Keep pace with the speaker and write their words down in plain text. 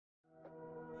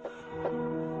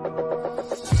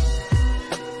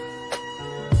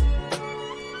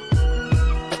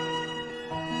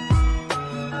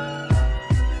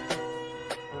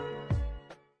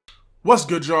What's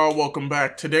good, y'all? Welcome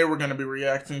back. Today we're going to be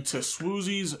reacting to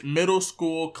sWooZie's middle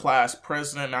school class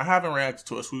president. Now, I haven't reacted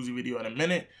to a sWooZie video in a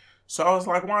minute, so I was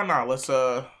like, why not? Let's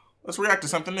react to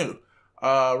something new.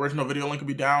 Original video link will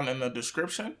be down in the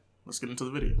description. Let's get into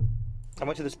the video. I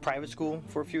went to this private school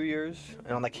for a few years,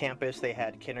 and on the campus they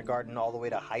had kindergarten all the way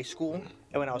to high school.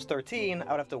 And when I was 13, I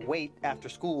would have to wait after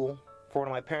school for one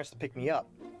of my parents to pick me up.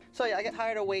 So yeah, I got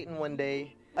tired of waiting one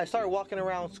day. I started walking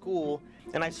around school,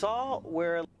 and I saw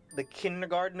where the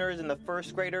kindergartners and the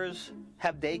first graders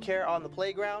have daycare on the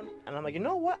playground. And I'm like, you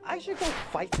know what? I should go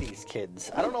fight these kids.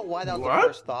 I don't know why that was the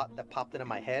first thought that popped into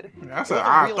my head. That's an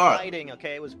odd thought. Fighting,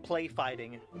 okay? It was play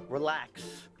fighting. Relax.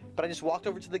 But I just walked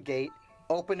over to the gate,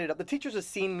 opened it up. The teachers have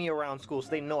seen me around school, so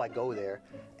they know I go there.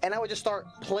 And I would just start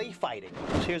play fighting.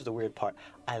 Here's the weird part.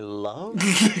 I love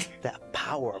that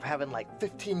power of having like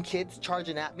 15 kids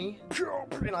charging at me.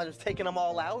 And I'm just taking them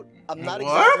all out. I'm not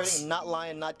exaggerating, I'm not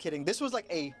lying, not kidding. This was like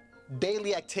a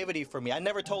daily activity for me. I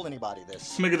never told anybody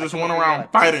this. This nigga just went around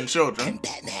fighting children. I'm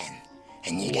Batman,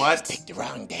 and you guys picked the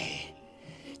wrong day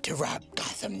to rob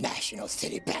Gotham National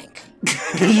City Bank.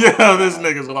 Yeah, this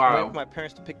nigga's wild. I wait for my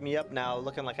parents to pick me up now,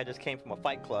 looking like I just came from a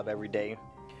fight club every day.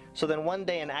 So then one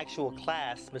day in actual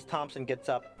class, Miss Thompson gets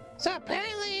up. So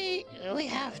apparently we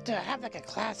have to have like a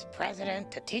class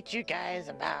president to teach you guys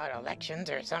about elections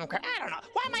or some crap. I don't know.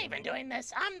 Why am I even doing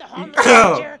this? I'm the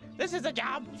homeroom teacher. This is a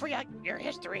job for your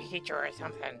history teacher or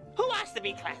something. Who wants to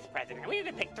be class president? We need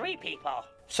to pick 3 people.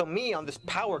 So me, on this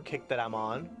power kick that I'm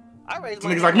on, I raised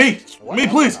my Nigga's like, me! Me,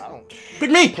 please!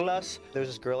 Pick me! Plus, there was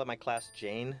this girl at my class,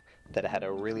 Jane, that I had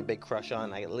a really big crush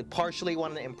on. I partially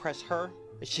wanted to impress her.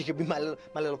 She could be my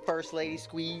little first lady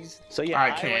squeeze. So yeah,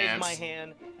 I raised my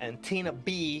hand, and Tina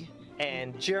B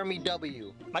and Jeremy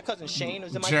W. My cousin Shane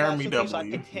was in my class, so I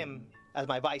picked him as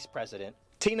my vice president.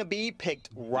 Tina B picked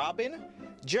Robin.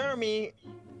 Jeremy,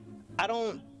 I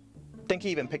don't think he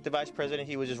even picked the vice president.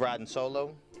 He was just riding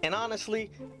solo. And honestly,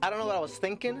 I don't know what I was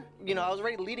thinking. You know, I was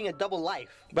already leading a double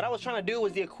life. But I was trying to do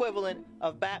was the equivalent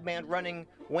of Batman running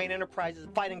Wayne Enterprises,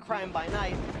 fighting crime by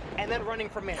night, and then running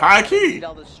for mayor. High key.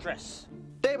 All the stress.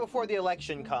 Day before the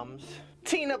election comes,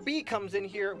 Tina B comes in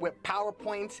here with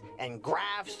PowerPoints and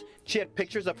graphs. She had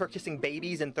pictures of her kissing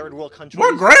babies in third world countries.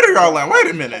 What grade are y'all in? Wait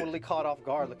a minute. Totally caught off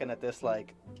guard looking at this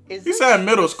like, is You this said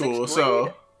middle school,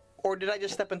 so... Or did I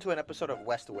just step into an episode of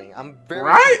West Wing? I'm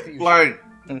very confused. Like...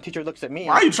 And the teacher looks at me.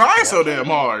 Why are you trying so damn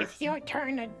hard? It's your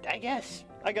turn, I guess.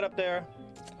 I get up there.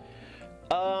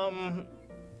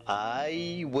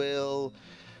 I will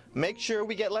make sure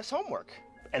we get less homework.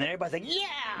 And everybody's like,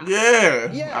 yeah!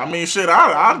 Yeah! I mean, shit,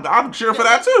 I'd cheer for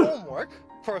that too. Homework,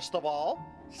 first of all.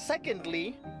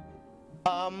 Secondly,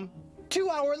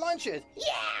 2-hour lunches. Yeah!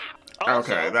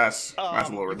 Also, okay, that's a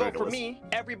little ridiculous. For me,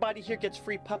 everybody here gets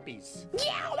free puppies.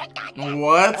 Yeah, oh my God.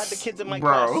 What? I had the kids in my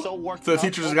Bro, class so worked the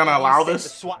teacher's is gonna allow this? The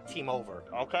SWAT team over.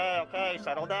 Okay,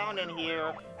 settle down in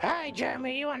here. Hi,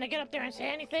 Jeremy, you want to get up there and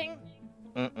say anything?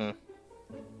 Mm-mm.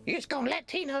 You just gonna let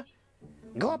Tina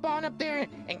go up on up there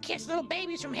and kiss little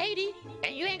babies from Haiti,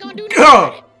 and you ain't gonna do nothing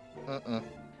about it? Mm-mm.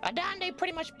 Adonde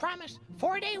pretty much promised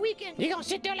 4-day weekend. You gonna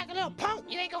sit there like a little punk?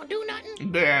 You ain't gonna do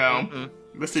nothing? Damn.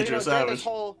 This teacher is savage. This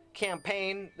whole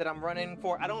campaign that I'm running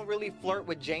for, I don't really flirt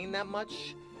with Jane that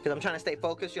much because I'm trying to stay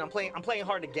focused. You know, I'm playing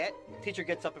hard to get. Teacher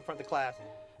gets up in front of the class.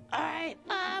 All right.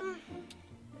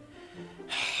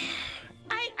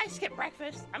 I skipped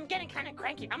breakfast. I'm getting kind of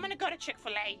cranky. I'm gonna go to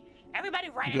Chick-fil-A. Everybody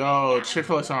write it down. Yo,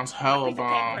 Chick-fil-A sounds hella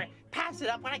bomb. Pass it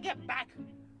up when I get back.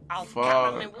 I'll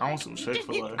I want some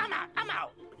Chick-fil-A. I'm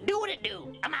out. Do what it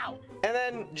do. I'm out. And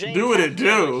then Jane do what it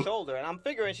do. Shoulder, and I'm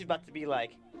figuring she's about to be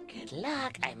like, good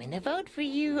luck. I'm gonna vote for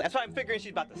you. That's what I'm figuring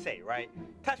she's about to say, right?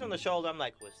 Touch me on the shoulder. I'm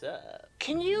like, what's up?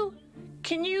 Can you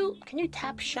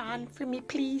tap Sean for me,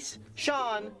 please?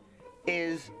 Sean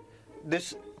is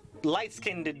this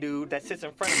light-skinned dude that sits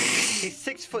in front of me. He's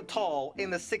 6 foot tall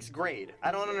in the 6th grade.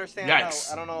 I don't understand how,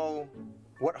 I don't know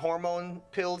what hormone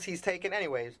pills he's taking.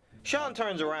 Anyways, Sean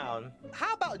turns around.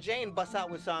 How about Jane busts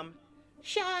out with some,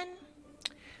 Sean,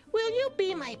 will you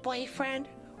be my boyfriend?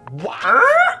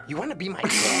 What? You want to be my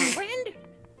girlfriend?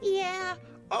 Yeah.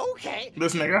 Okay.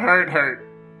 This nigga hurt.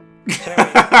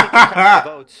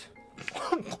 Votes.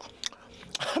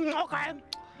 Okay.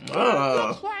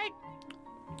 Looks like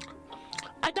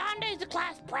Adonde is the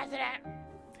class president.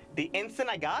 The instant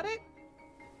I got it,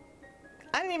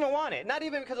 I didn't even want it. Not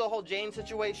even because of the whole Jane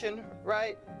situation,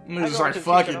 right? Niggas just like,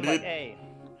 fuck it, dude. Like, hey,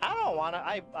 I don't want to.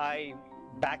 I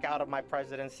back out of my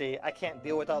presidency. I can't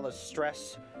deal with all the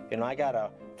stress. You know, I got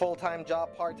a full-time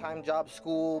job, part-time job,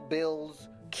 school, bills,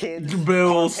 kids,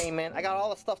 bills, payment. I got all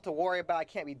the stuff to worry about. I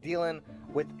can't be dealing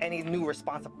with any new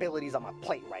responsibilities on my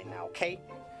plate right now, okay?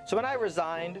 So when I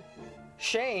resigned,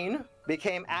 Shane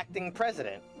became acting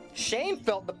president. Shane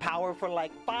felt the power for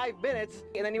like 5 minutes,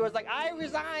 and then he was like, I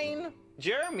resign.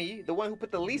 Jeremy, the one who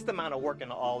put the least amount of work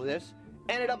into all this,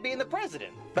 ended up being the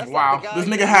president. That's wow, like this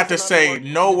nigga had to say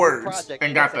no words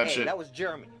and got that shit. That was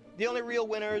Jeremy. The only real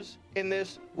winners in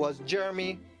this was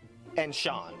Jeremy and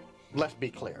Sean. Let's be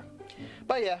clear.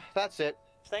 But yeah, that's it.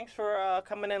 Thanks for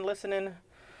coming and listening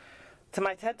to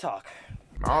my TED Talk.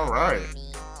 All right.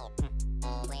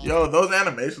 Yo, those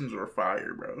animations were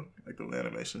fire, bro. Like, those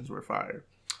animations were fire.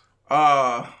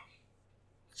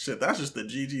 Shit, that's just the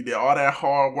GG did all that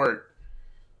hard work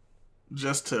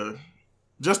just to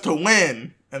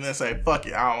win and then say, fuck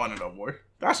it, I don't want it no more.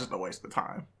 That's just a waste of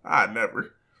time. I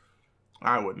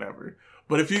would never.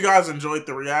 But if you guys enjoyed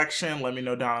the reaction, let me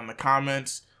know down in the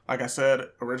comments. Like I said,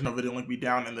 original video link be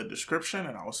down in the description,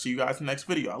 and I will see you guys in the next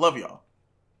video. I love y'all.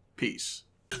 Peace.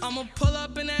 I'ma pull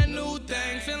up in that new thing.